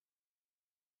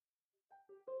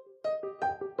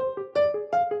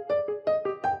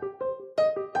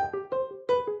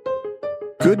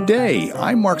Good day,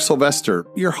 I'm Mark Sylvester,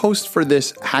 your host for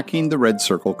this Hacking the Red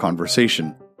Circle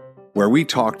conversation, where we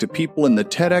talk to people in the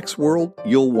TEDx world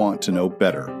you'll want to know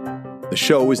better. The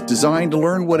show is designed to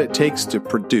learn what it takes to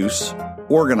produce,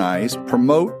 organize,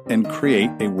 promote, and create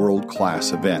a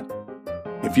world-class event.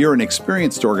 If you're an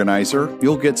experienced organizer,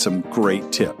 you'll get some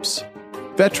great tips.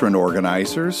 Veteran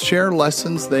organizers share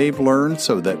lessons they've learned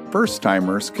so that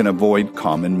first-timers can avoid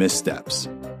common missteps.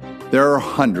 There are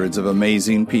hundreds of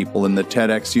amazing people in the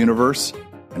TEDx universe,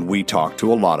 and we talk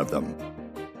to a lot of them.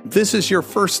 If this is your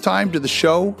first time to the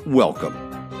show, welcome.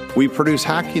 We produce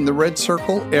Hacking the Red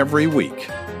Circle every week.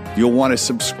 You'll want to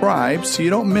subscribe so you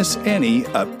don't miss any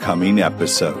upcoming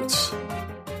episodes.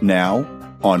 Now,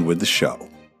 on with the show.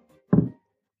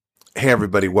 Hey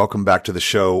everybody, welcome back to the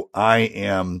show.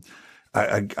 I'm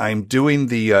doing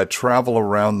the travel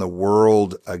around the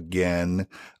world again.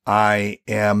 I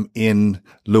am in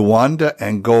Luanda,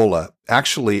 Angola.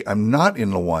 Actually, I'm not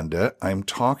in Luanda. I'm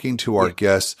talking to our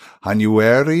guest,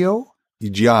 Januario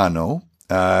Jano,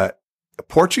 a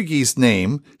Portuguese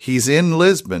name. He's in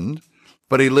Lisbon,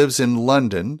 but he lives in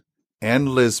London and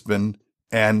Lisbon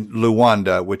and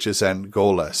Luanda, which is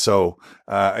Angola. So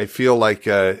I feel like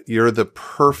you're the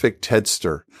perfect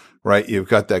TEDster, right? You've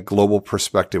got that global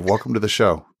perspective. Welcome to the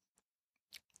show.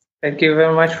 Thank you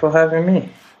very much for having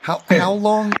me. How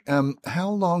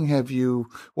long have you,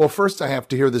 well, first I have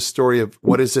to hear the story of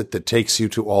what is it that takes you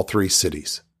to all three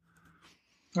cities?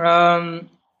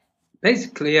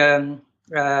 Basically, I'm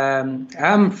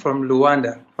from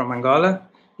Luanda, from Angola.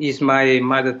 It's my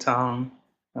mother town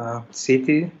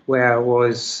city where I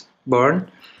was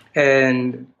born,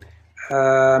 and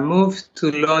moved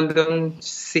to London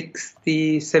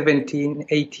 17,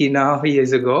 18 now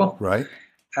years ago. Right.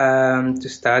 To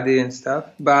study and stuff,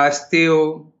 but I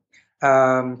still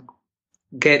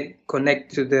get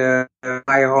connected to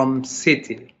my home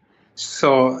city.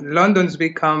 So London's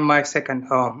become my second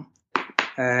home,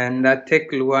 and I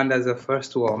take Luanda as a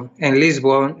first home, and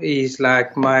Lisbon is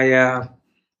like my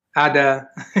other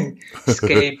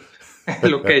escape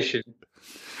location.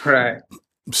 Right.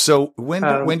 So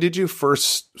when did you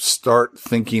first start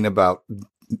thinking about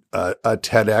a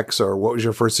TEDx, or what was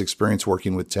your first experience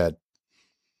working with TED?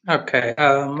 Okay,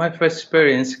 my first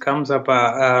experience comes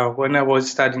about when I was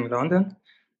studying in London,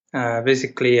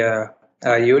 basically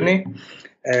uni,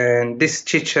 and this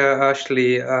teacher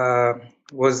actually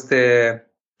was the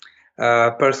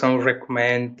person who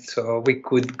recommended, so we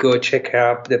could go check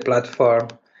out the platform.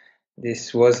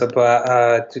 This was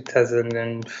about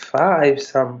 2005,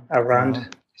 some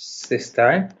around this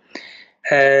time.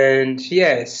 And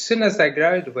yeah, as soon as I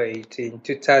graduated in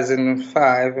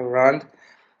 2005 around,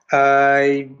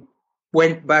 I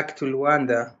went back to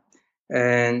Luanda,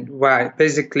 and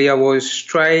basically I was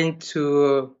trying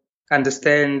to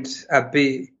understand a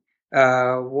bit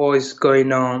what was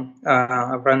going on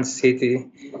around the city,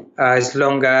 as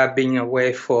long as I've been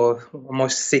away for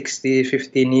almost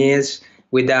 15 years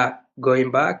without going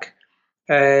back.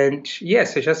 And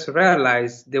yes, I just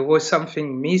realized there was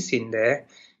something missing there,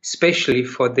 especially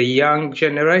for the young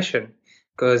generation,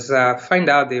 because I find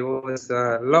out there was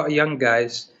a lot of young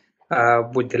guys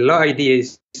with a lot of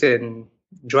ideas and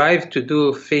drive to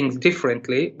do things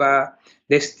differently, but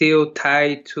they're still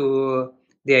tied to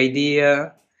the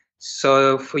idea.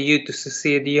 So for you to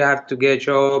succeed, you have to get a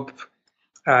job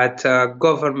at a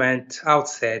government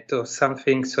outset or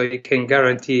something so you can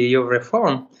guarantee your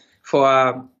reform. For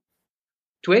a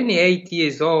 28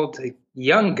 years old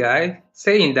young guy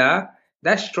saying that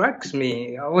strikes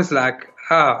me. I was like,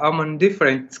 I'm on a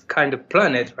different kind of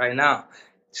planet right now.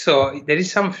 So there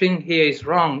is something here is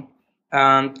wrong,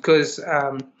 because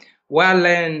what I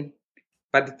learned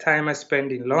by the time I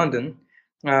spent in London,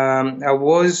 I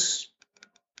was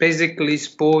basically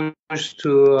exposed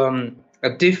to a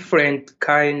different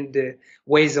kind of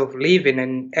ways of living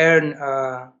and earn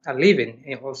a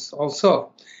living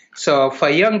also. So for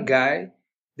a young guy,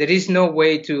 there is no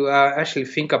way to actually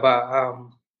think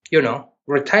about,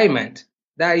 retirement.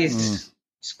 That is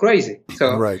it's crazy.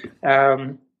 So right.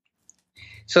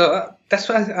 So that's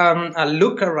why I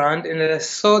look around and I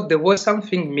saw there was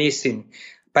something missing.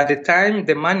 By the time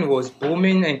the money was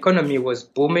booming, economy was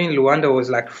booming, Luanda was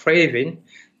like thriving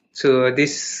to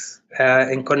this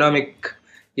economic,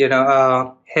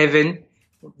 heaven.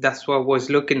 That's what I was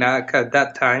looking at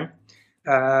that time.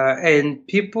 And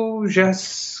people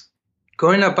just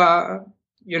going about,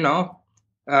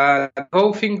 the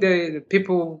whole thing that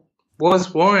people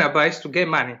was worrying about is to get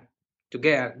money, to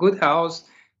get a good house,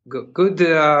 good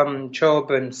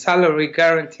job and salary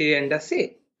guarantee, and that's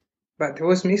it. but there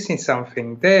was missing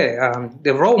something there.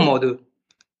 The role model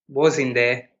wasn't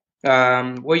there.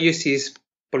 What you see is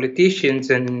politicians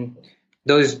and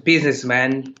those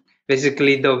businessmen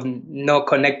basically don't not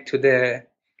connect to the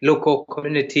local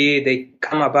community. They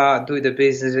come about, do the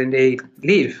business, and they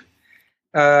leave.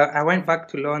 I went back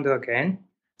to London again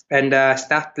and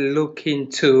started looking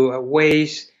to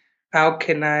ways how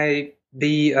can I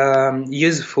be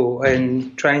useful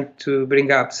and trying to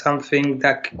bring up something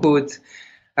that could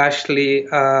actually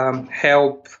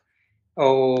help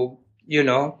or,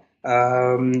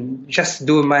 just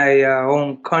do my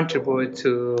own contribute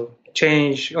to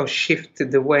change or shift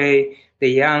the way the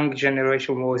young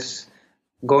generation was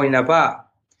going about.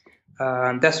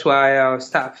 That's why I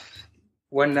start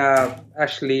when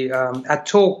actually a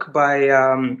talk by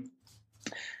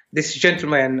this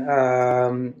gentleman,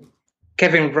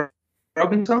 Kevin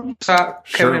Robinson.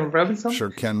 Kevin Robinson. Sure,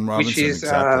 Ken Robinson, which is,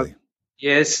 exactly.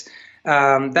 Yes,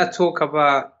 that talk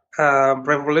about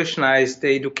revolutionize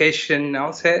the education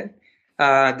outset.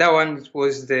 That one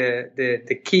was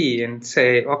the key, and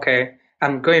say, okay,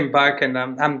 I'm going back and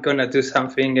I'm gonna do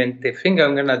something, and the thing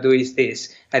I'm gonna do is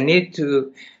this. I need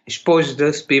to expose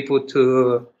those people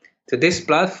to this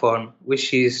platform,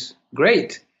 which is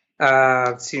great.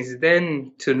 Since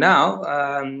then to now,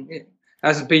 it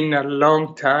has been a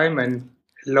long time and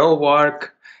low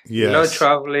work, low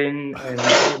traveling,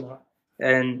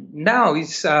 and now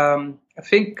it's I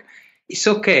think it's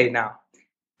okay now.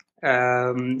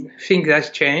 Things has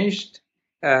changed.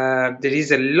 There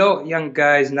is a lot of young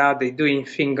guys now. They're doing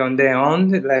things on their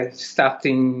own, like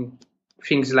starting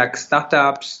things like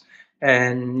startups,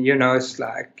 and it's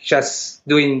like just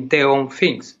doing their own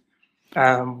things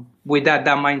without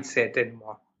that mindset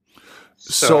anymore.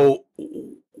 So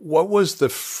what was the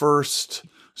first?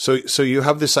 So you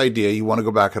have this idea. You want to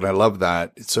go back, and I love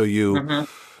that. So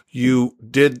you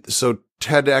did. So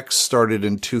TEDx started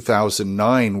in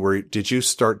 2009. Did you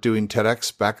start doing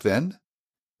TEDx back then?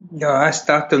 No, I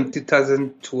started in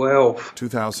 2012.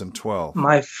 2012.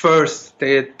 My first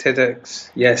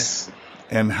TEDx, yes.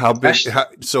 And how big?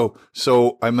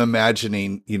 So I'm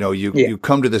imagining, you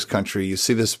come to this country, you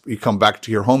see this, you come back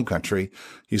to your home country,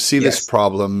 you see this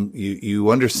problem,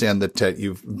 you understand that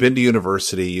you've been to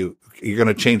university, you're going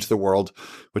to change the world,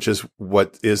 which is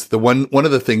what is one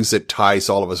of the things that ties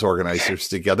all of us organizers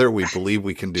together. We believe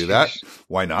we can do that.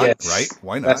 Why not? Yes. Right?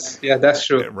 Why not? That's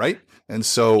true. Right. And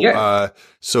so,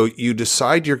 so you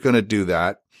decide you're going to do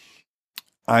that.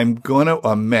 I'm going to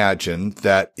imagine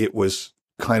that it was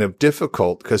kind of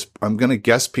difficult because I'm going to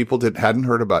guess people hadn't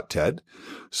heard about TED.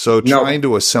 So trying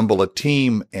to assemble a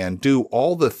team and do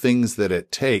all the things that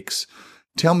it takes.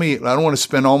 Tell me, I don't want to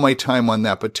spend all my time on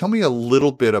that, but tell me a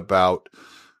little bit about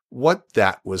what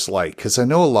that was like. Because I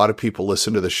know a lot of people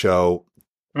listen to the show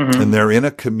and they're in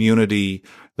a community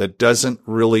that doesn't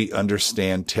really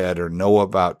understand TED or know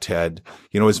about TED,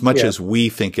 as much as we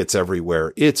think it's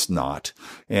everywhere, it's not.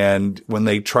 And when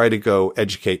they try to go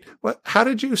educate, how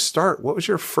did you start? What was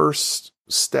your first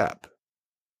step?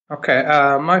 Okay.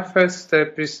 My first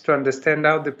step is to understand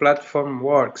how the platform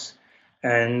works.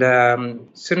 And as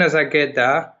soon as I get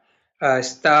that, I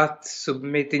start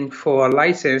submitting for a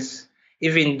license,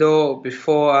 even though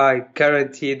before I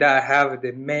guarantee that I have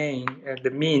the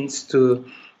means to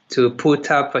put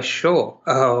up a show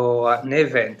or an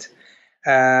event.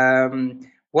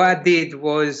 What I did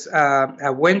was I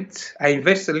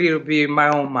invested a little bit of my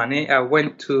own money. I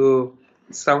went to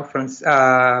San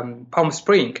Francisco, Palm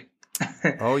Springs.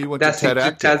 Oh, you went to TED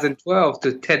Active. 2012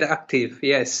 to TED Active,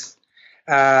 yes.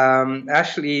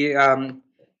 Actually,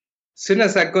 soon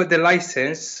as I got the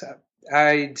license,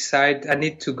 I decided I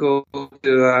need to go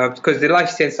to because the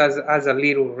license has a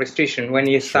little restriction. When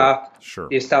you start,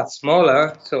 you start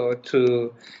smaller. So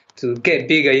to get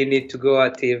bigger, you need to go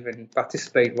active and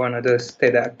participate in one of those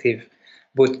TED Active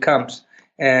boot camps.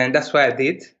 And that's what I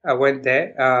did. I went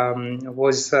there. It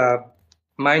was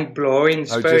mind-blowing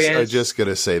experience. I was just going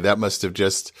to say, that must have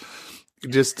just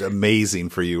amazing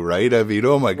for you, right? I mean,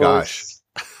 oh my gosh.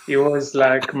 It was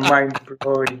like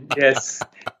mind-blowing, yes.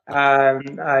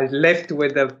 I left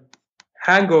with a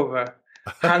hangover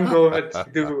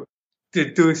to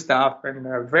do stuff,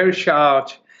 and very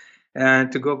charged,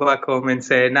 and to go back home and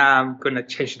say, I'm going to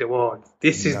change the world.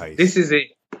 This is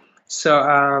it.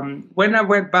 So when I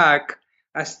went back,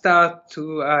 I started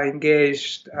to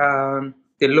engage the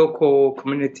local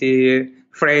community,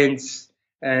 friends,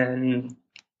 and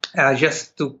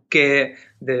just to get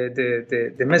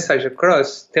the message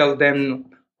across, tell them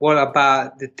what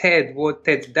about the TED, what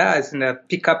TED does, and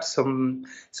pick up some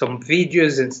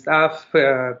videos and stuff,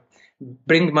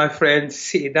 bring my friends,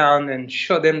 sit down and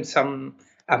show them some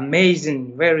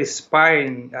amazing, very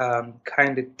inspiring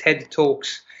kind of TED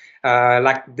Talks,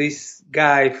 like this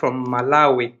guy from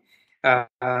Malawi,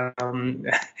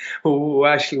 who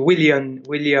actually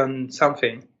William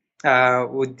something,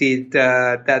 who did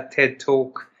that TED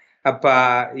Talk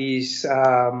about his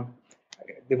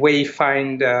the way he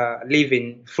find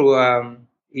living through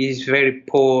his very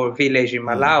poor village in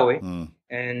Malawi.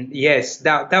 And yes,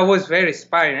 that was very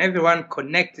inspiring. Everyone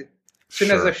connected. As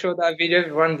soon as I showed that video,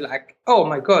 everyone like, "Oh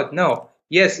my God, no!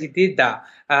 Yes, he did that."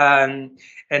 And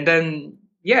then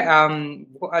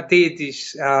what I did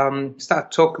is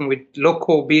start talking with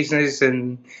local business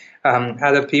and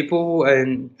other people,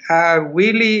 and I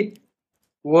really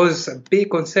was a big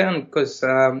concern because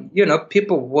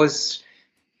people was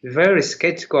very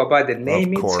skeptical about the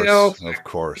name itself. Of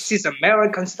course. This is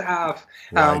American stuff.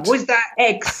 Right. What's that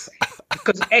X?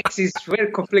 Because X is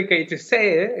very complicated to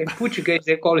say. In Portuguese,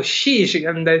 they call it sheesh.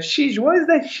 And the sheesh, what is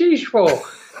that sheesh for?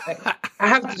 I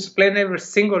have to explain every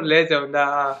single letter on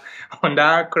the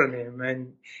acronym.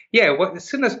 And as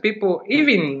soon as people,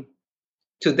 even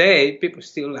today, people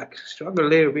still like struggle a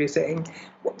little bit saying,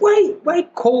 why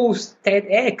calls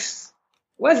TEDx?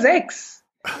 What's X?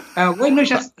 Why not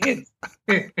just TED?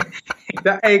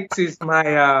 The X is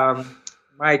my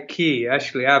key.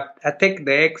 Actually, I take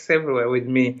the X everywhere with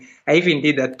me. I even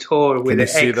did a tour with the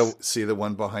X. Can you see the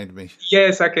one behind me?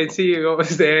 Yes, I can see it over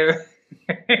there.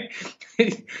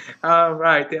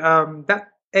 Right. That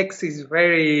X is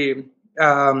very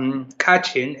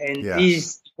catching, and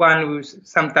he's one who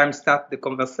sometimes starts the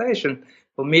conversation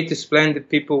for me to explain to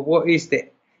people what is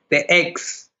the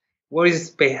X. What is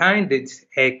behind it,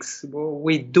 X? What are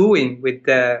we doing with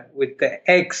the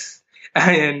X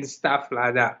and stuff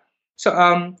like that? So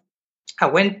I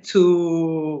went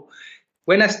to,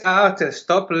 when I started to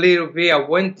stop a little bit, I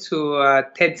went to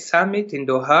TED Summit in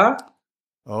Doha.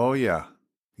 Oh yeah.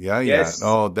 Yes.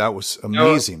 Oh, that was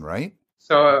amazing, right?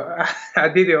 So I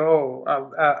did it all.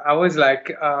 I was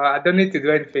like, I don't need to do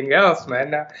anything else,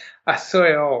 man. I saw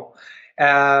it all.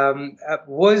 I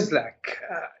was like.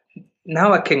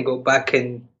 Now I can go back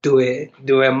and do a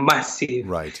massive.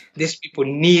 Right. These people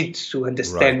need to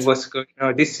understand what's going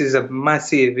on. This is a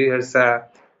massive. There's a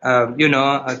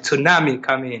tsunami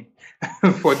coming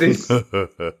for this.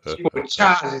 People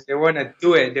charge. They want to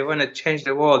do it. They want to change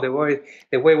the world. The way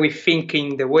we're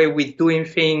thinking, the way we're doing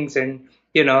things, and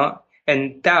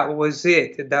and that was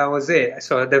it. That was it.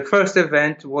 So the first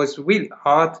event was really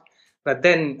hard, but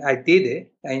then I did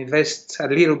it. I invest a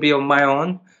little bit on my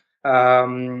own.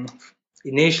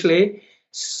 Initially,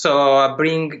 so I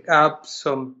bring up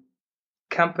some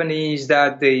companies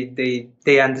that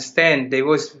they understand. There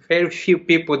was very few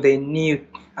people they knew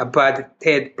about the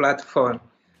TED platform.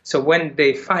 So when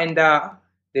they find out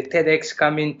the TEDx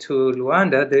coming to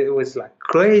Luanda, it was like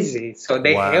crazy. So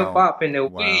they help up in a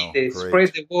way. They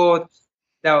spread the word.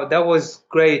 That was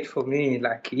great for me,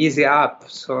 like easy up.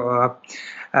 So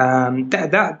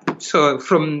so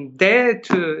from there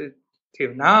till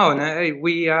now,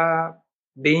 we are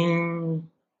being,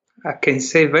 I can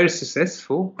say, very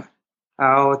successful.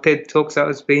 Our TED Talks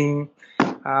has been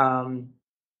a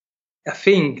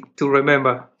thing to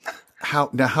remember.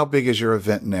 How big is your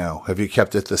event now? Have you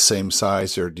kept it the same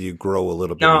size, or do you grow a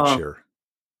little bit each year?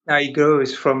 No, it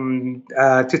grows from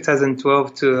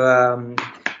 2012 to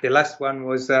the last one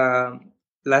was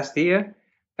last year.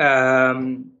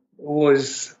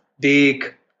 Was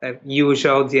big, huge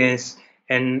audience.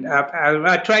 And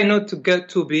I try not to get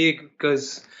too big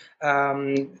because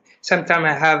sometimes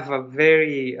I have a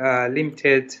very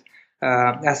limited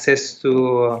access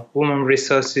to human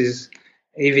resources,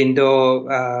 even though,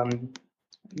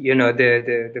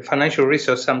 the financial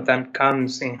resource sometimes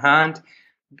comes in hand,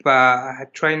 but I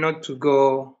try not to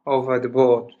go over the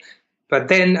board. But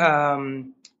then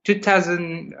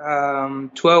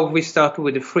 2012, we started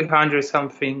with the 300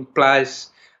 something plus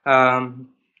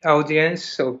audience,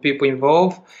 so people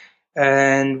involved,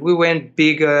 and we went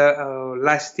bigger.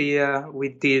 Last year we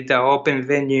did the open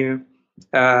venue.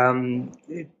 That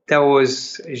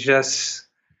was just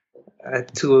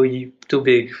too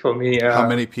big for me. How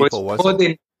many people was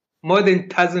it? More than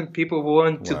 1,000 people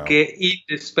want to get in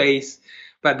the space,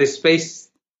 but the space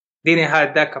didn't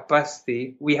have that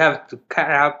capacity. We have to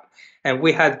cut up, and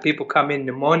we had people come in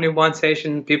the morning one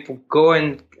session, people go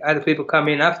and other people come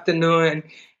in afternoon, and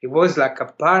it was like a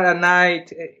party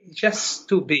night. Just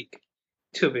too big.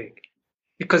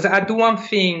 Because I do one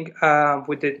thing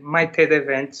with my TED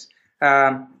events.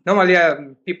 Normally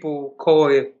people call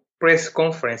it press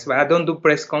conference, but I don't do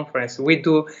press conference. We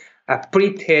do a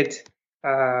pre-TED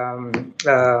kind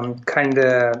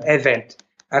of event.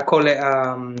 I call it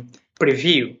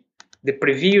preview. the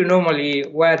preview normally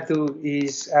what I do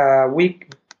is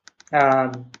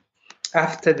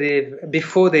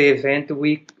before the event,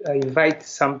 we invite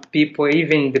some people,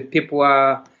 even the people who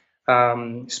are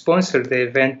sponsor the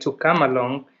event, to come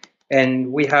along,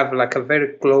 and we have like a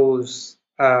very close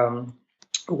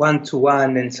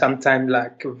one-to-one and sometimes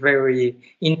like a very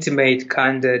intimate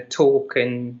kind of talk,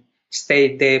 and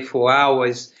stay there for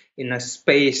hours in a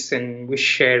space, and we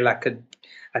share like a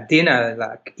dinner,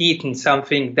 like eating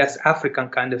something. That's African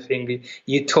kind of thing.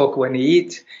 You talk when you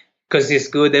eat because it's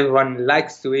good. Everyone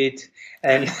likes to eat,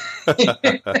 and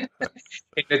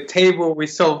in the table we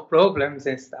solve problems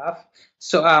and stuff.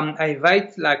 So I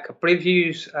invite like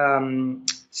previous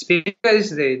speakers.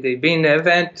 They've been in the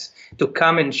event to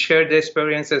come and share their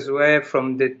experience as well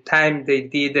from the time they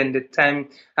did and the time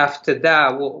after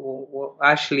that. What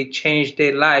actually changed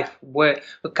their life? What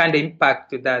kind of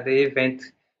impact did that the event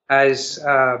has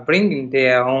bringing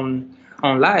their own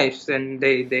lives? And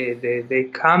they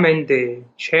come and they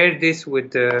share this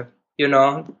with the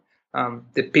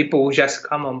the people who just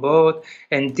come on board,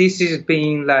 and this is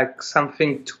being like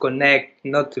something to connect,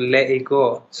 not to let it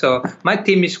go. So my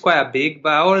team is quite big,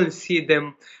 but I only see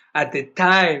them at the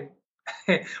time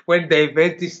when the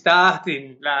event is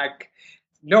starting. Like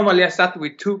normally I start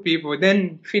with 2 people,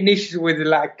 then finish with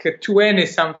like 20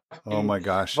 something. Oh my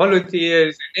gosh!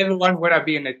 Volunteers, and everyone want to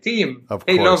be in a team.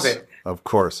 They love it. Of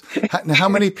course. How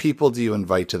many people do you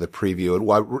invite to the preview? And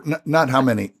why? Not how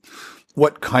many.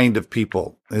 What kind of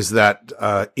people? Is that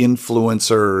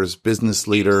influencers, business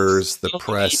leaders, the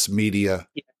press, media?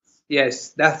 Yes,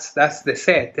 that's the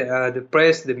set. The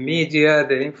press, the media,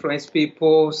 the influence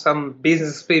people, some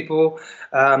business people,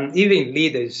 even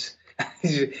leaders.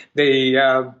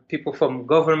 People from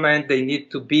government, they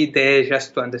need to be there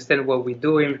just to understand what we're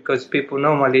doing, because people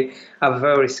normally are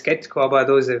very skeptical about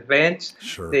those events.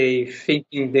 Sure. They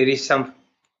thinking there is some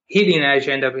hidden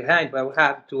agenda behind, but we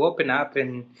have to open up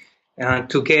and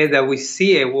together we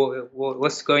see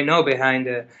what's going on behind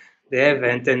the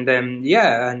event. And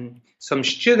and some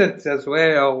students as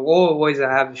well. Always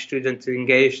I have students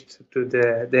engaged to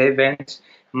the event.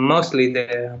 Mostly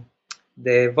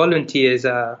the volunteers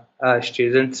are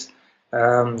students,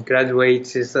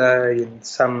 graduates, in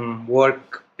some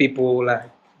work people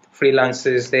like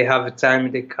freelancers. They have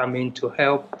time, they come in to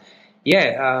help.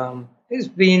 It's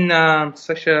been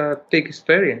such a big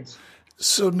experience.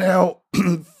 So now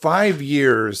 5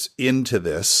 years into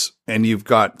this, and you've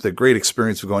got the great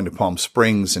experience of going to Palm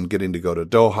Springs and getting to go to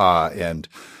Doha and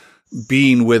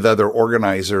being with other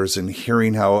organizers and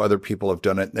hearing how other people have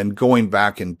done it, and then going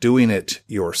back and doing it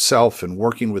yourself and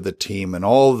working with a team and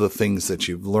all the things that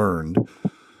you've learned.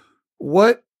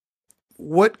 What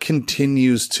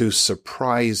continues to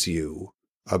surprise you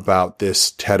about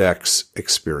this TEDx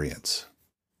experience?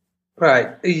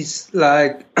 Right. It's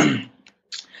like,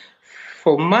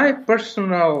 for my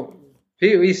personal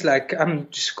view, it's like I'm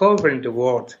discovering the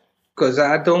world, because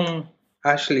I don't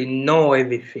actually know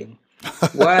everything.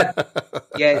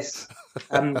 Yes,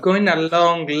 I'm going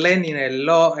along, learning a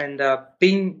lot, and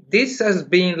this has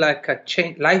been like a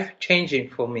life changing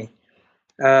for me.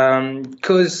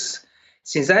 Because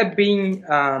since I've been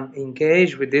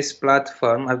engaged with this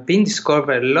platform, I've been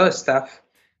discovering a lot of stuff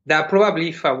that probably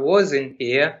if I wasn't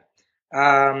here,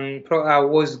 I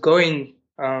was going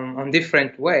on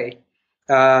different way.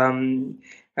 One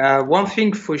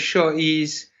thing for sure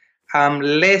is I'm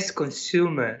less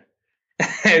consumer.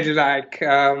 Like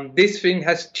this thing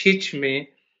has taught me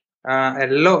a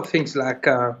lot of things, like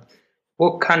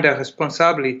what kind of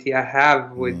responsibility I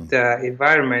have with the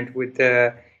environment, with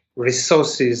the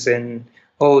resources and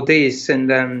all this. And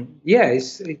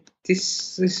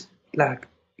this is like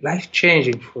life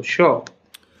changing for sure.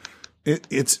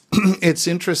 It's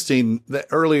interesting that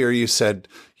earlier you said,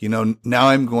 now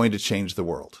I'm going to change the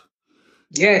world.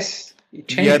 Yes.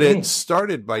 Yet it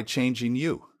started by changing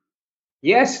you.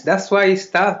 Yes, that's why it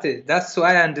started. That's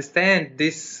why I understand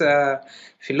this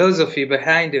philosophy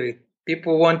behind it.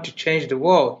 People want to change the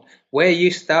world. Where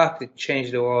you start to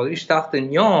change the world, you start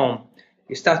in your home.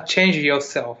 You start changing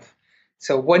yourself.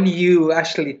 So when you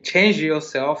actually change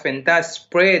yourself, and that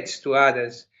spreads to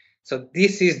others. So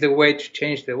this is the way to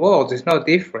change the world. It's not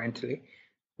differently,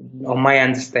 on my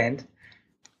understand.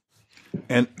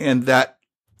 And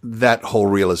that whole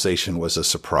realization was a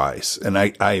surprise. And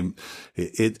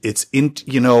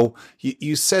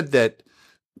you said that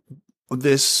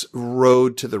this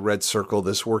road to the Red Circle,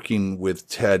 this working with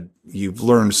TED, you've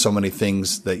learned so many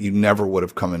things that you never would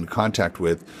have come in contact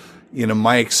with.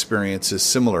 My experience is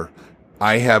similar.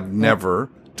 I have never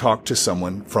talked to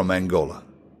someone from Angola.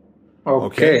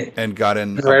 Okay. And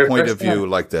gotten a Very point first of view time.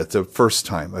 like that. The first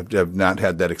time I've not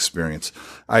had that experience.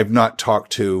 I've not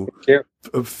talked to Yeah.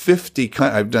 50,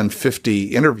 I've done 50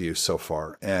 interviews so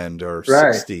far or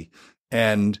Right. 60,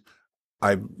 and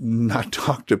I've not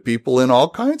talked to people in all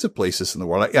kinds of places in the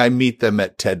world. I meet them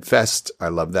at TED Fest. I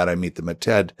love that. I meet them at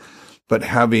TED, but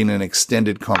having an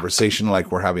extended conversation,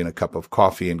 like we're having a cup of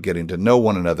coffee and getting to know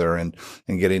one another and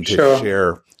getting to Sure.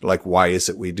 share, like, why is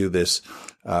it we do this?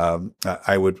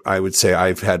 I would say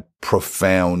I've had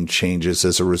profound changes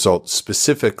as a result,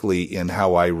 specifically in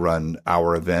how I run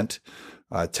our event.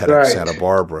 TEDx Right. Santa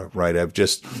Barbara, right?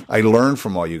 I learned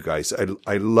from all you guys.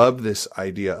 I love this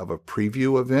idea of a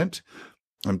preview event.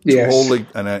 I'm Yes. totally,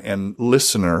 and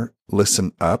listener,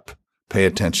 listen up, pay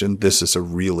attention. This is a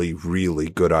really, really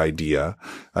good idea.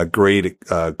 A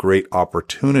great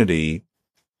opportunity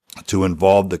to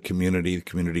involve the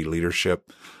community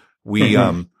leadership.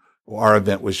 Our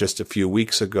event was just a few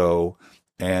weeks ago,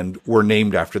 and we're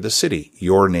named after the city.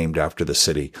 You're named after the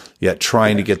city. Yet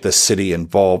trying to get the city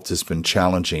involved has been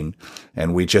challenging.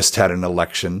 And we just had an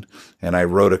election, and I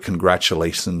wrote a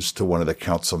congratulations to one of the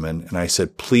councilmen, and I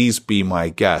said, please be my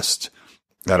guest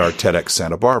at our TEDx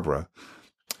Santa Barbara.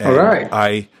 And All right.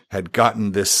 I had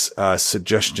gotten this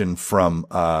suggestion from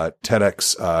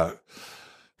TEDx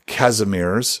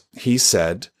Casimir's. He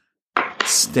said,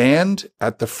 stand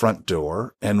at the front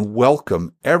door and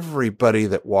welcome everybody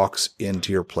that walks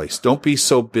into your place. Don't be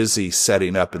so busy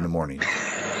setting up in the morning.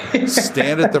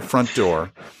 Stand at the front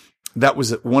door. That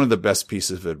was one of the best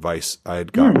pieces of advice I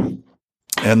had gotten.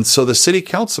 And so the city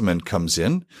councilman comes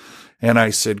in, and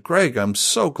I said, Greg, I'm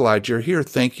so glad you're here.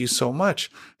 Thank you so much.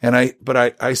 And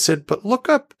I said, but look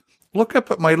up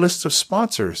at my list of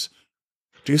sponsors.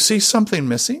 Do you see something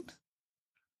missing?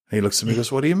 And he looks at me and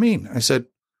goes, what do you mean? I said,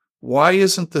 why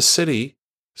isn't the city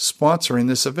sponsoring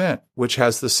this event, which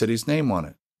has the city's name on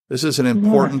it? This is an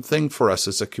important thing for us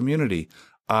as a community.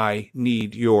 I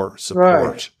need your support.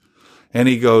 Right. And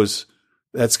he goes,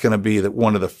 that's going to be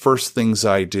one of the first things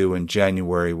I do in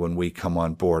January when we come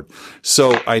on board.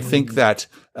 So I think that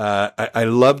I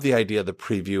love the idea of the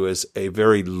preview as a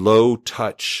very low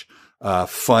touch,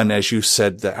 fun. As you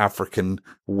said, the African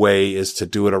way is to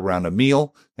do it around a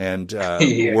meal. And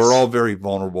Yes. we're all very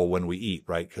vulnerable when we eat,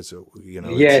 right? Because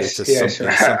Yes, it's yes.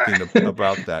 something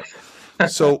about that.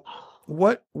 So,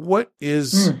 what's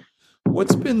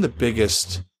been the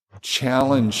biggest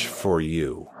challenge for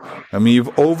you? I mean,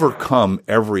 you've overcome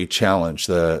every challenge: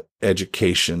 the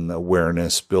education, the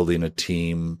awareness, building a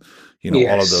team,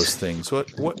 Yes. all of those things.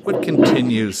 What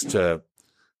continues to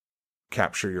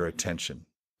capture your attention?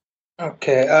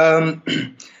 Okay.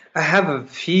 I have a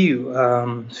few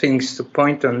things to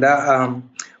point on that.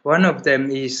 One of them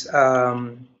is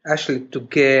actually to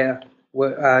get,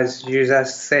 as you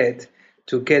just said,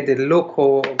 to get the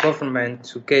local government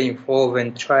to get involved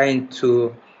and trying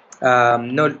to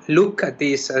not look at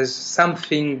this as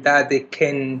something that they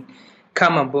can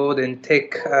come aboard and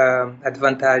take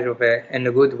advantage of it in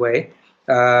a good way.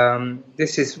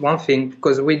 This is one thing,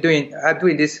 because I'm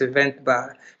doing this event,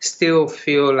 but still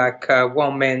feel like a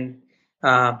one-man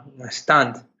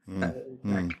stand,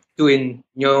 like doing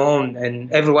your own,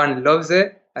 and everyone loves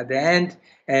it at the end.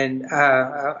 And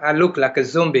I look like a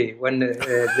zombie when the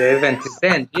event is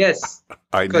done. Yes,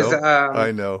 I because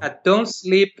know. I don't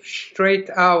sleep straight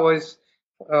hours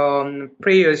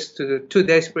prayers to the 2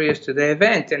 days prayers to the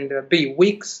event, and be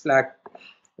weeks like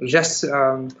just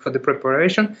for the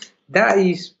preparation. That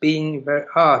is being very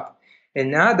hard.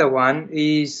 Another one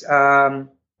is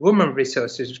women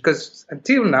resources, because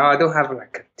until now I don't have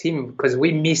like a team, because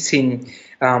we're missing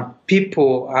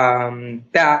people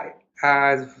that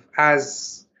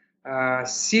as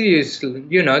serious,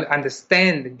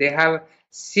 understand they have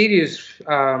serious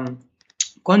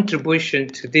contribution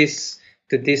to this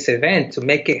event to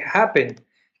make it happen.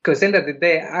 Because at the end of the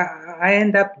day, I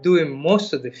end up doing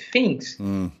most of the things,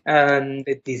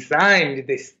 the design,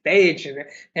 the stage,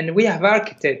 and we have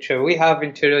architecture, we have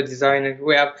interior designers,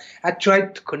 I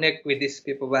tried to connect with these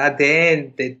people, but at the end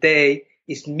of the day,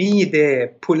 it's me there,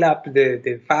 pull up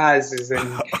the vases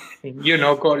and,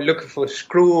 go looking for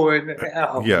screw and,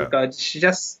 my God, it's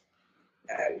just,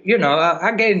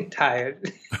 I'm getting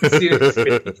tired,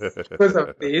 seriously, because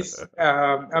of this.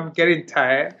 I'm getting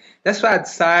tired. That's why I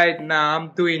decided now I'm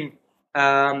doing,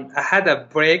 I had a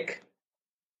break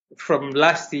from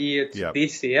last year to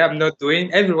this year. I'm not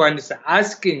doing, everyone is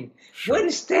asking, when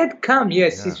is TED come?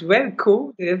 Yes, it's very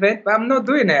cool, the event, but I'm not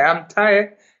doing it. I'm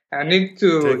tired. I need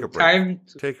to take a break.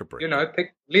 take a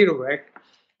little break.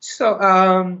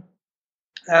 So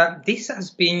this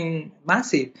has been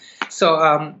massive.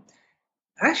 So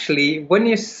Actually, when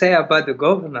you say about the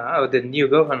governor or the new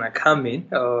governor coming,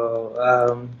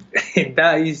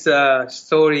 that is a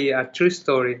story, a true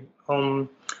story. On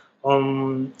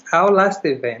our last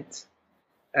event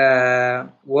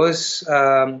was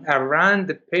around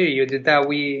the period that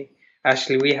we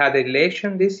had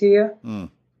election this year,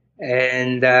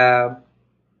 and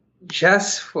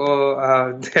just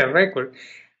for the record,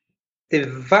 the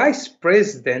vice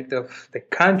president of the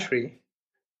country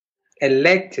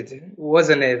elected was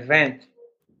an event.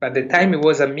 By the time he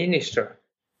was a minister,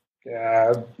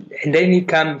 and then he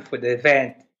came for the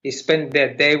event. He spent the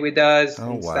day with us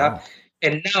and stuff.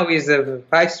 And now he's a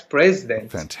vice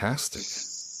president. Fantastic.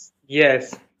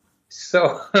 Yes.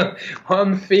 So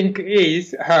one thing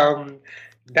is the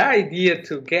idea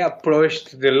to get approached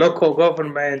to the local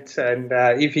government and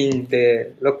even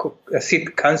the local city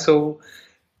council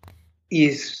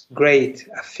is great.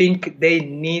 I think they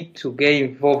need to get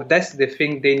involved. That's the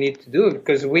thing they need to do,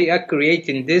 because we are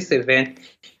creating this event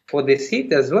for the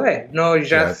city as well, not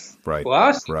just for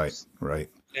us. Right.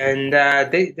 And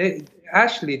they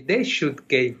should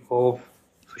get involved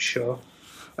for sure.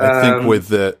 I think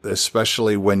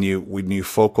especially when you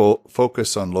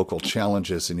focus on local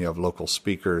challenges and you have local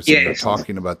speakers and you're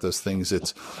talking about those things,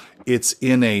 it's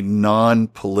in a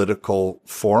non-political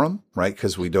forum, right?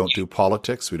 Because we don't do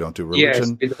politics, we don't do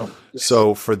religion. Yes, we don't. Yes.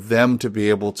 So for them to be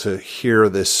able to hear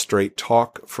this straight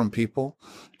talk from people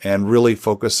and really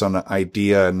focus on the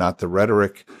idea and not the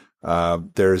rhetoric,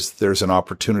 there's an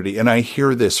opportunity. And I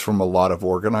hear this from a lot of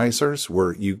organizers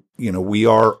where we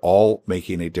are all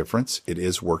making a difference. It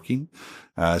is working.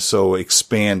 So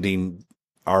expanding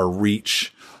our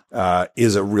reach,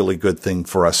 is a really good thing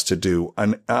for us to do.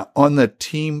 And, on the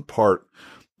team part,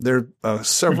 there are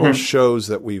several shows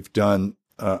that we've done,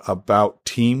 about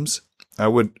teams. I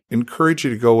would encourage you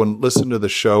to go and listen to the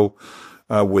show,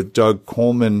 with Doug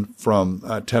Coleman from,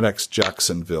 TEDx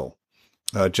Jacksonville.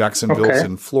 Jacksonville's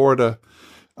in Florida.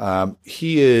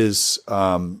 He is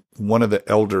one of the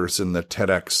elders in the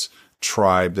TEDx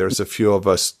tribe. There's a few of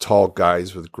us tall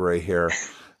guys with gray hair.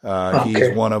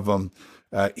 He's one of them.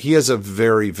 He has a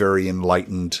very, very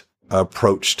enlightened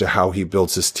approach to how he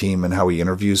builds his team and how he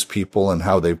interviews people and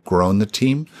how they've grown the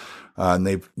team. And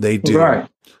they do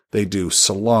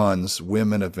salons,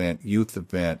 women event, youth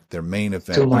event, their main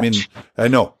event. I mean,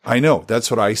 I know. That's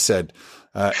what I said.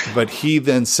 But he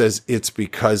then says it's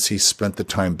because he spent the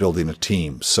time building a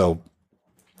team. So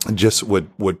just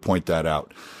would point that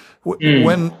out.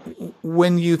 When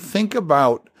you think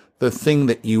about the thing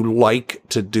that you like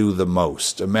to do the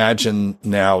most, imagine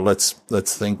now, let's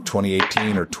think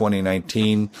 2018 or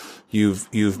 2019,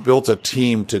 you've built a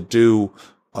team to do,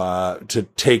 to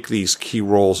take these key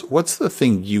roles. What's the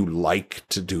thing you like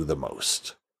to do the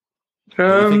most? What do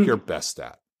you think you're best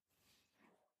at?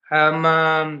 I'm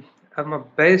a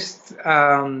best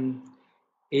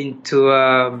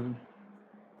into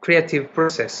creative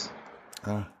process.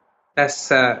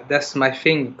 That's my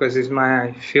thing, because it's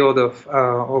my field of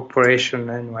operation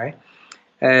anyway.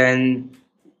 And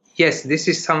yes, this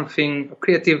is something, a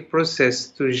creative process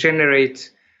to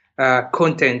generate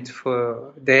content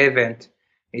for the event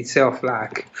itself.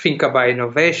 Like think about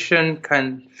innovation,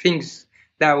 things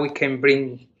that we can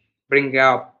bring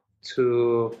out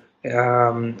to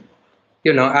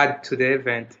add to the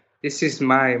event. This is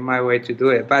my way to do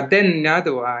it. But then on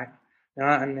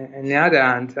the other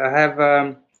hand, I have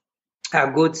a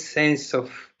good sense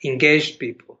of engaged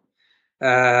people,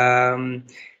 because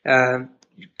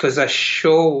I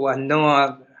know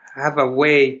I have a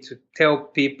way to tell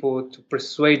people, to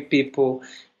persuade people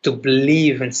to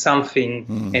believe in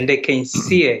something, and they can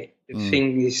see it. The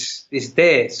thing is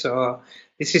there. So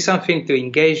this is something to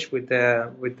engage with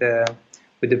the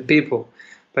people.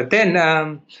 But then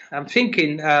I'm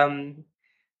thinking,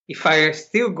 if I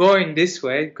still going this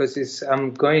way, because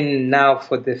I'm going now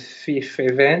for the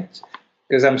 5th event,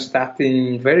 because I'm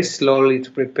starting very slowly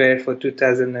to prepare for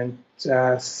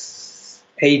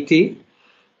 2080.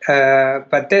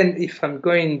 But then if I'm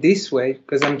going this way,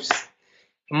 because on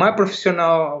my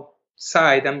professional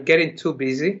side, I'm getting too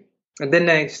busy. And then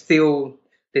the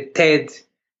TED,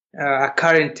 a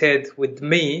current TED with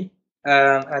me,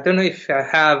 I don't know if I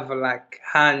have like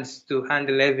hands to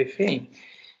handle everything.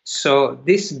 So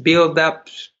this build-up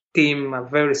team, a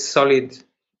very solid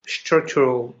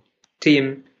structural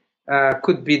team,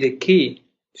 could be the key.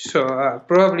 So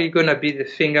probably gonna be the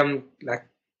thing I'm like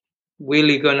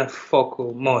really gonna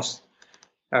focus most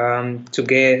to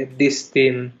get this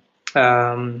team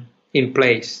in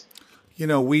place.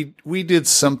 We did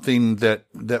something that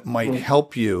might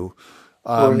help you.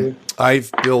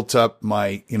 I've built up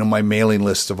my mailing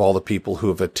list of all the people who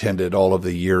have attended all of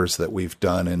the years that we've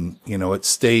done. And, it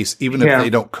stays, even if they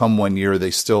don't come one year,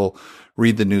 they still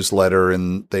read the newsletter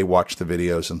and they watch the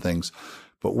videos and things.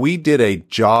 But we did a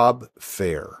job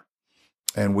fair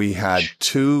and we had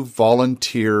 2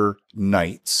 volunteer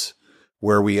nights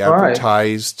where we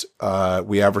advertised,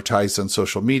 we advertised on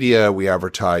social media. We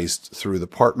advertised through the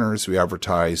partners. We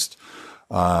advertised,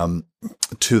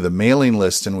 to the mailing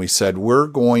list, and we said, we're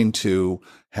going to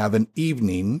have an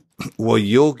evening where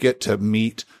you'll get to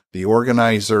meet the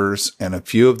organizers and a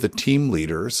few of the team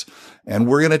leaders, and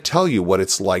we're going to tell you what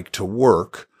it's like to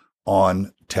work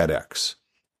on TEDx.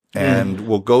 And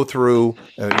we'll go through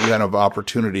a kind of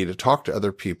opportunity to talk to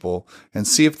other people and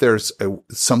see if there's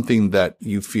something that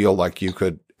you feel like you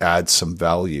could add some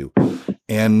value.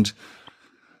 And,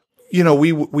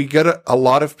 we get a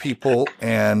lot of people,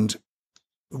 and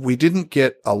we didn't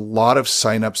get a lot of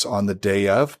signups on the day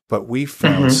of, but we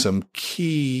found some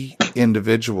key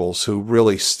individuals who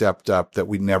really stepped up that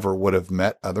we never would have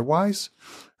met otherwise.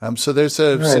 So there's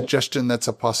a suggestion that's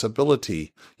a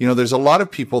possibility. There's a lot of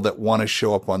people that want to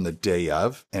show up on the day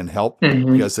of and help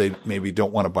because they maybe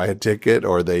don't want to buy a ticket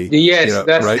or they,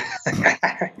 that's, right?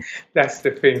 That's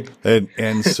the thing.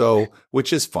 And so,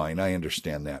 which is fine. I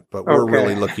understand that, but we're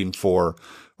really looking for,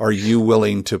 are you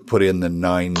willing to put in the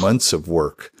 9 months of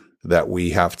work that we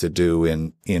have to do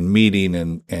in meeting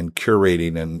and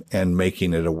curating and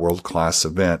making it a world-class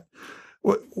event?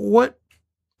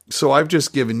 So I've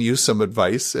just given you some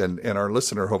advice and our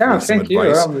listener hopefully some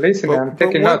advice. I'm listening. I'm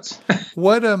taking notes.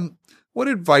 What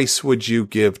advice would you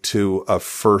give to a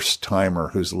first timer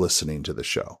who's listening to the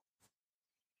show?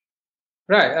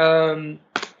 Right.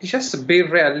 Just be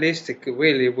realistic,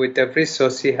 really, with the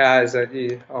resource he has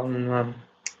on,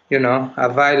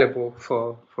 available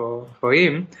for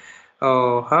him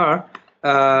or her.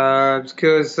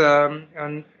 Because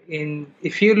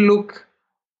if you look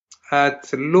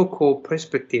at local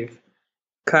perspective,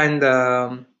 kind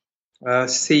of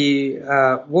see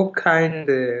what kind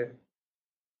of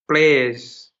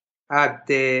players are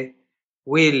there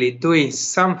really doing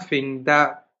something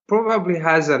that probably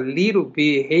has a little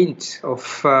bit hint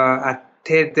of a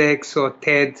TEDx or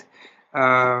TED,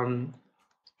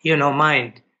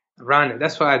 mind around it.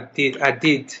 That's what I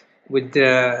did with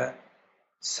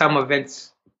some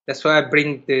events. That's why I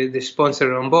bring the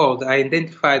sponsor on board. I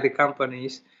identify the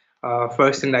companies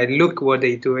first, and I look what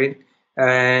they're doing,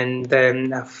 and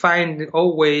then I find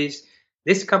always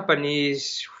this company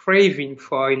is craving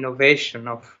for innovation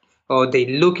or they're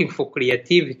looking for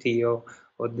creativity or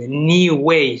the new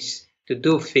ways to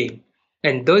do things.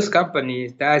 And those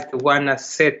companies, that's the one I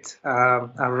set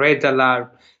a red alarm.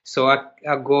 So I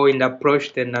go and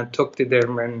approach them and talk to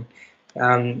them. And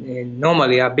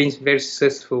normally I've been very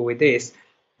successful with this.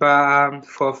 But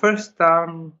for first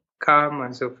time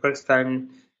first time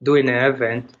doing an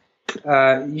event,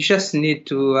 you just need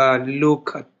to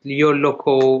look at your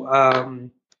local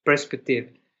perspective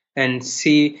and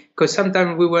see, because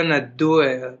sometimes we want to do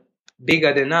it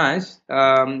bigger than us,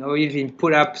 or even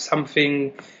put up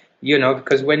something,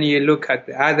 because when you look at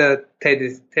other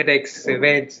TEDx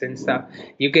events and stuff,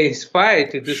 you get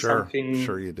inspired to do something.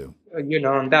 Sure you do.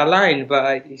 On that line,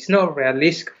 but it's not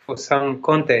realistic for some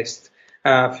contest.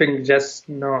 I think just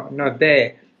not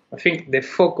there. I think the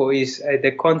focus is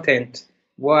the content,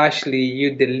 what actually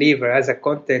you deliver as a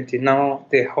content,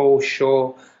 the whole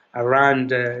show around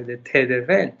the TED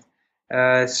event.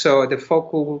 So the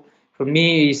focus for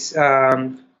me is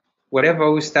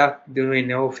whatever we start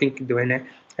doing or think doing it,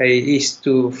 is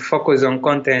to focus on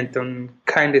content, on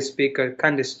kind of speaker,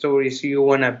 kind of stories you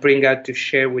want to bring out to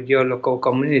share with your local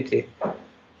community.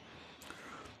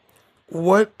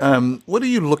 What are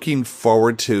you looking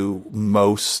forward to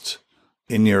most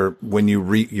in you're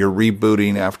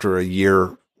rebooting after a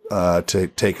year to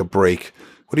take a break?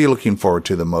 What are you looking forward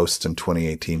to the most in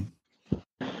 2018?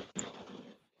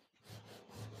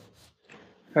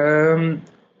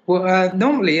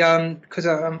 Normally, because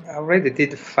I already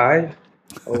did 5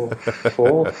 or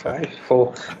 4,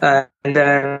 4,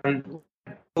 and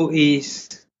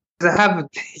is I have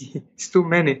it's too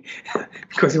many,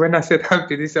 because when I said have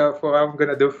to this for I'm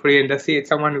gonna do 3 and that's it.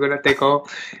 Someone's gonna take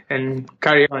off and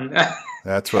carry on.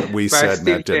 That's what we said, and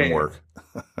that didn't work.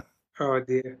 Oh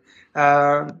dear.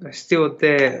 Still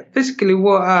there. Basically,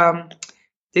 what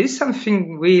there is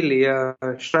something really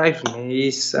strives me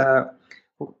is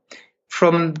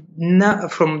from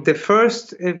the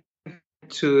first event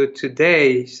to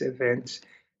today's event.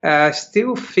 I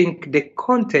still think the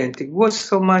content, it was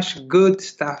so much good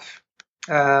stuff.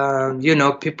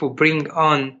 People bring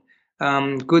on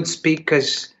good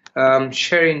speakers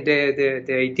sharing the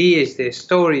ideas, the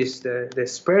stories, the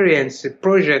experience, the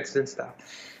projects and stuff.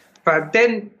 But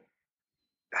then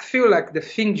I feel like the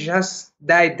thing just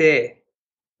died there,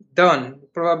 done.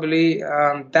 Probably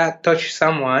that touched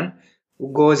someone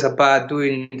who goes about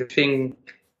doing the thing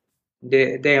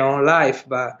their own life,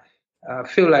 but I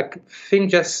feel like thing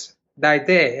just died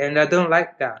there, and I don't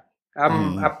like that.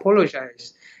 I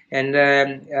apologize, and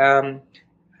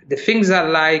the things I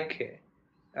like,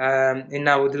 and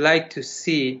I would like to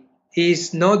see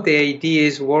is not the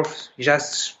ideas worth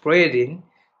just spreading,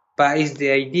 but is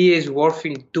the ideas worth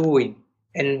doing.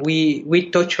 And we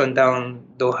touch on down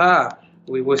Doha.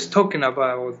 We was talking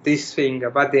about this thing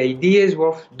about the ideas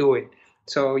worth doing.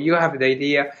 So you have the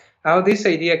idea how this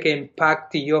idea can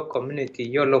impact your community,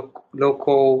 your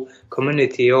local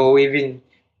community, or even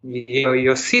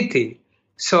your city.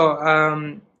 So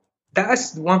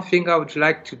that's one thing I would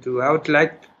like to do. I would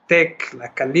like to take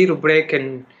like a little break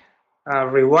and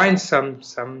rewind some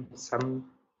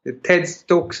the TEDx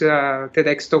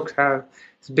talks have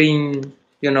been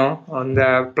on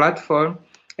the platform,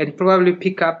 and probably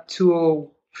pick up 2 or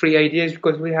 3 ideas,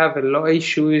 because we have a lot of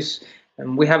issues,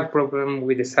 and we have a problem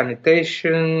with the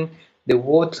sanitation, the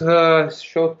water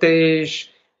shortage,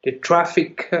 the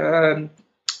traffic, and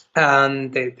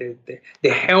the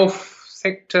health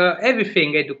sector,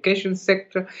 everything, education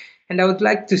sector. And I would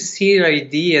like to see an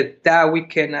idea that we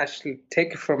can actually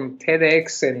take from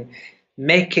TEDx and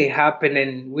make it happen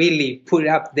and really put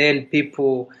up there, and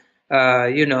people,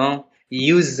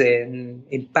 use it and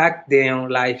impact their own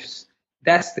lives.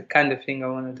 That's the kind of thing I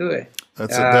want to do.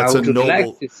 That's I a would noble.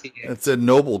 like to see it. That's a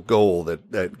noble goal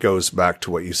that goes back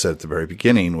to what you said at the very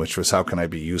beginning, which was how can I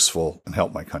be useful and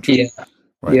help my country? Yeah.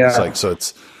 Right. Yeah. It's like, so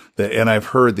it's the, and I've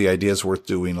heard the idea is worth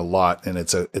doing a lot, and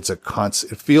it's a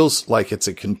constant. It feels like it's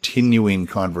a continuing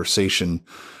conversation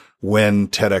when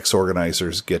TEDx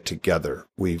organizers get together.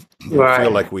 We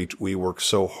feel like we work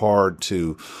so hard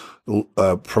to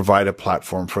provide a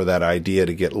platform for that idea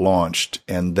to get launched,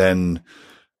 and then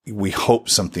we hope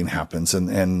something happens,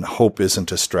 and hope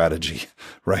isn't a strategy,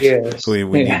 right? Yes. We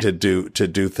need to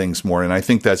do things more. And I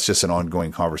think that's just an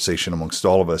ongoing conversation amongst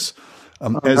all of us.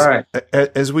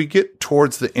 As we get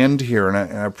towards the end here, and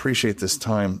I appreciate this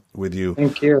time with you.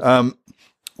 Thank you.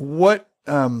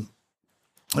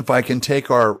 If I can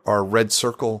take our red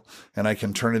circle and I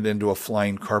can turn it into a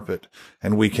flying carpet,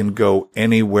 and we can go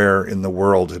anywhere in the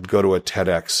world and go to a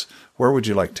TEDx, where would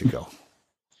you like to go?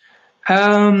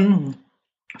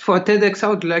 For TEDx, I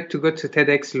would like to go to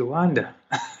TEDxLuanda.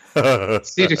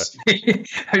 Seriously,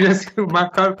 I just my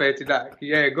carpet, go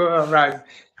around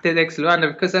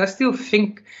TEDxLuanda, because I still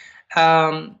think,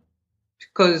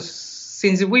 because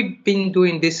since we've been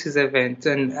doing this event,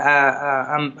 and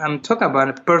I'm talking about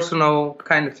a personal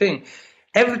kind of thing.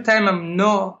 Every time I'm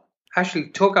not actually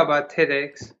talk about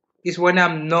TEDx is when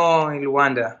I'm not in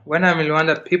Luanda. When I'm in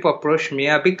Luanda, people approach me.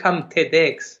 I become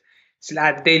TEDx. It's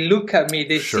like they look at me,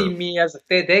 they see me as a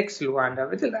TEDx Luanda.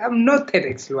 But I'm not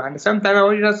TEDx Luanda. Sometimes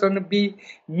I just want to be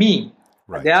me,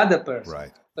 the other person.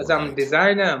 Right. Because I'm a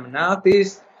designer, I'm an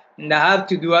artist, and I have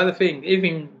to do other things.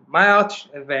 Even my art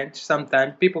event,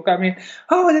 sometimes people come in,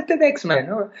 oh, the TEDx man.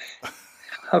 Oh.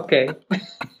 Okay,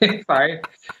 fine.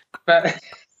 But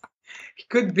it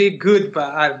could be good,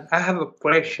 but I have a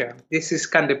pressure. This is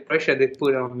kind of pressure they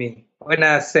put on me. When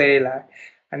I say, like,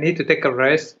 I need to take a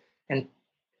rest, and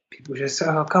people just say,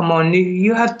 oh, come on,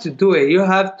 you have to do it. You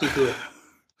have to do it.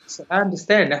 So I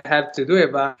understand I have to do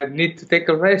it, but I need to take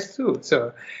a rest too.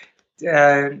 So,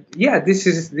 this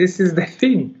is the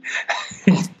thing.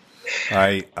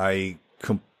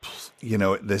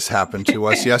 This happened to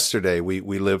us yesterday.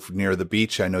 We live near the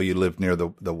beach. I know you live near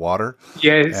the water.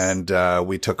 Yes. And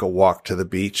we took a walk to the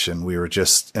beach, and we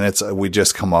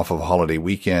just come off of a holiday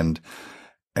weekend,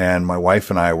 and my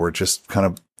wife and I were just kind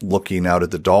of looking out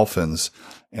at the dolphins,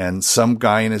 and some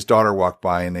guy and his daughter walked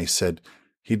by, and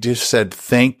he just said,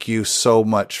 thank you so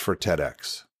much for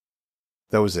TEDx.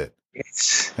 That was it.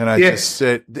 Yes. And I just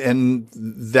said, and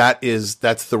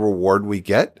that's the reward we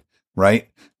get. Right.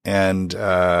 And,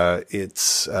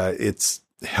 it's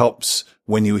helps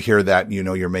when you hear that,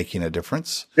 you're making a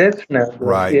difference. Definitely.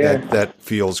 Right. Yeah. That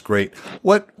feels great.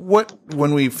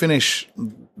 When we finish,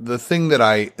 the thing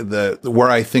that where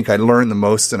I think I learn the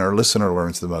most and our listener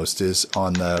learns the most is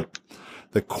on the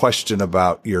question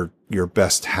about your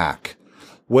best hack.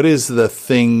 What is the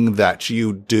thing that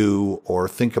you do or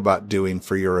think about doing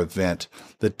for your event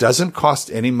that doesn't cost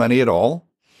any money at all,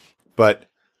 but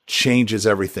changes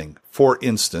everything? For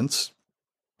instance,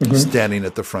 standing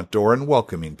at the front door and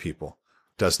welcoming people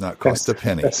does not cost a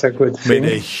penny. That's a good thing.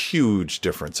 Made a huge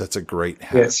difference. That's a great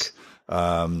hack. Yes.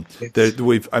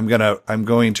 Yes. I'm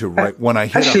going to write when I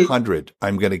hit 100.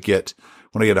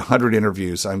 When I get 100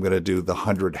 interviews, I'm going to do the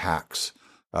 100 hacks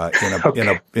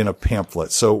in a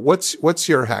pamphlet. So what's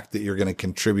your hack that you're going to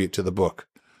contribute to the book?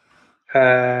 We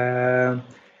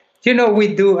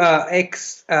do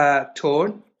X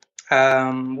tour.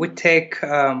 We take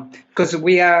because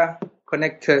we are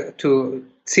connected to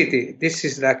city. This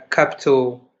is the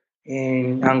capital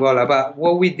in Angola. But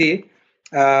what we did,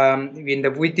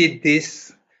 we did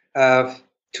this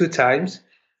 2 times.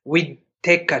 We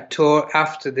take a tour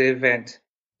after the event.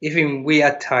 Even we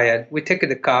are tired, we take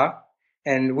the car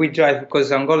and we drive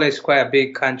because Angola is quite a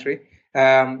big country.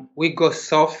 We go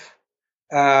south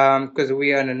because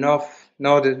we are in the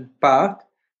northern part,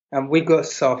 and we go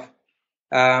south.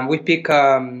 We pick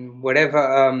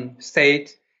whatever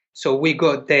state, so we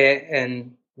go there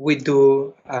and we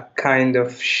do a kind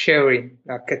of sharing,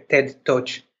 like a TED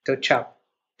touch up,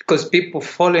 because people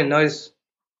following us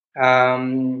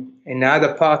in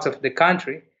other parts of the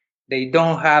country, they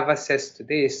don't have access to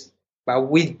this, but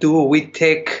we do. We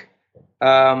take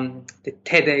the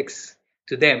TEDx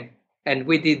to them, and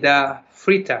we did that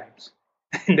 3 times.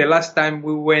 The last time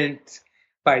we went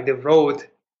by the road,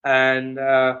 and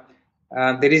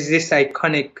there is this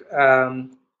iconic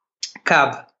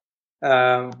cab,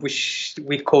 which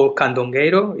we call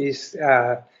Candongueiro, is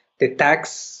the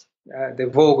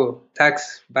Vogo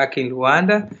tax back in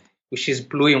Luanda, which is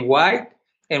blue and white.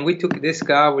 And we took this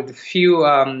car with a few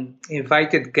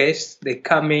invited guests. They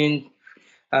come in,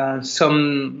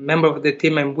 some member of the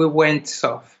team, and we went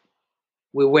south.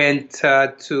 We went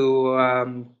to a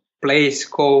place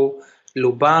called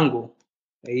Lubango.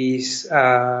 It's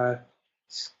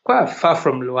quite far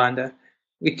from Luanda.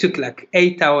 We took like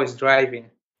 8 hours driving.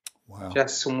 Wow.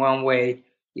 Just one way.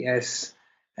 Yes.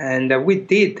 And we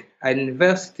did at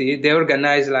university. They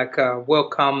organized like a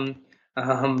welcome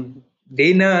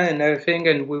dinner and everything,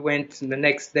 and we went the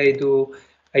next day to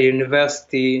a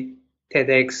university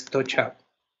TEDx touch-up,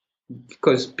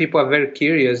 because people are very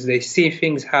curious. They see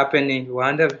things happen in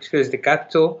Rwanda, because it's the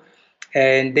capital,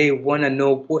 and they want to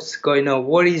know what's going on.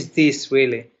 What is this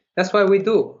really? That's what we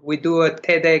do. We do a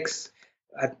TEDx,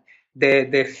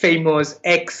 the famous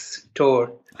X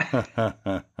tour.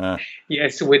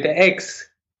 Yes, with the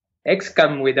X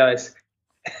come with us.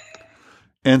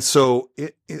 And so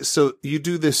you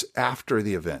do this after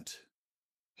the event?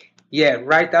 Yeah,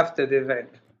 right after the event.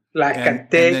 Like a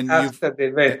day after the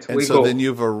event, we go. Then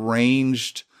you've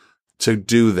arranged to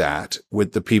do that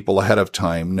with the people ahead of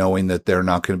time, knowing that they're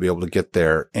not going to be able to get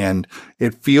there. And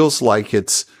it feels like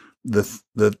it's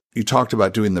you talked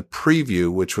about doing the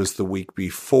preview, which was the week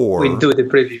before. We do the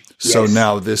preview. So yes.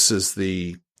 Now this is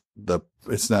the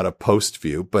it's not a post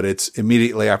view, but it's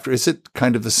immediately after. Is it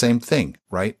kind of the same thing,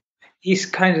 right? It's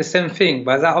kind of the same thing,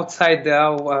 but outside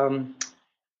from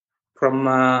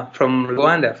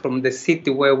Luanda, from the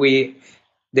city where the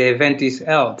event is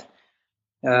held.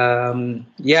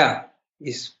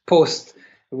 It's post.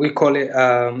 We call it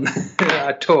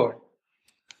a tour.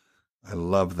 I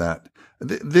love that.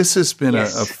 This has been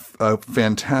a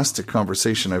fantastic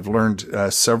conversation. I've learned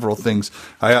several things.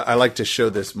 I like to show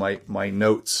this my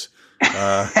notes.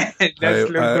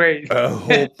 That's great. A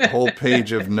whole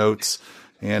page of notes.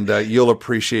 And you'll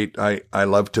appreciate, I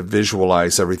love to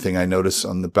visualize everything. I notice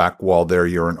on the back wall there,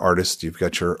 you're an artist. You've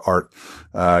got your art,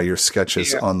 your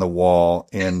sketches on the wall.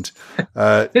 And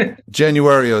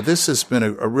Januario, this has been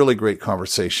a really great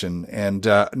conversation. And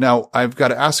now I've got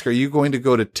to ask, are you going to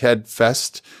go to TED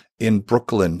Fest in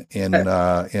Brooklyn in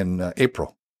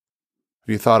April? Have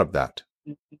you thought of that?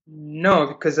 No,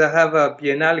 because I have a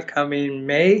Biennale coming in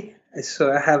May.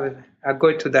 So I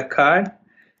go to Dakar.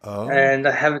 Oh. And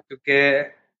I have to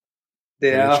get the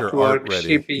artwork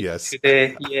shipping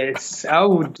today. Yes, I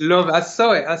would love. I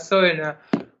saw it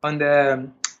on the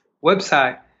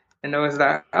website, and I was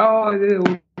like, "Oh, this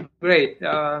would be great."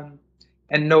 And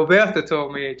Noberto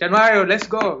told me, "Januario, let's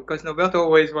go," because Noberto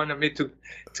always wanted me to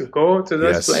go to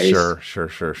those places.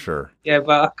 Sure. Yeah,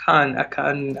 but I can't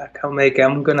make it.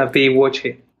 I'm gonna be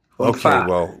watching. Okay,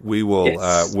 well, we will.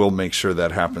 We'll make sure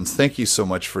that happens. Thank you so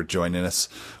much for joining us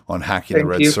on Hacking the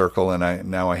Red Circle, and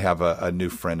I have a new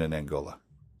friend in Angola.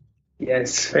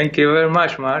 Yes, thank you very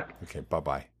much, Mark. Okay,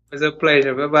 bye-bye. It was a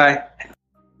pleasure. Bye-bye.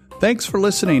 Thanks for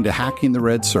listening to Hacking the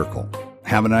Red Circle.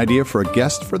 Have an idea for a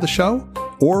guest for the show?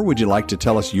 Or would you like to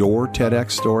tell us your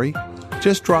TEDx story?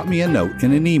 Just drop me a note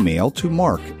in an email to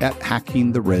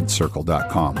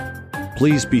mark@hackingtheredcircle.com.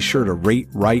 Please be sure to rate,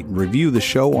 write, and review the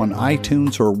show on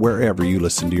iTunes or wherever you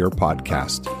listen to your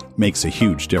podcast. Makes a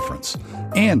huge difference.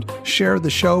 And share the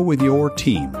show with your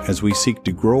team as we seek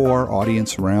to grow our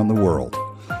audience around the world.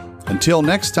 Until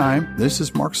next time, this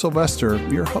is Mark Sylvester,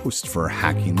 your host for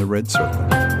Hacking the Red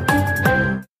Circle.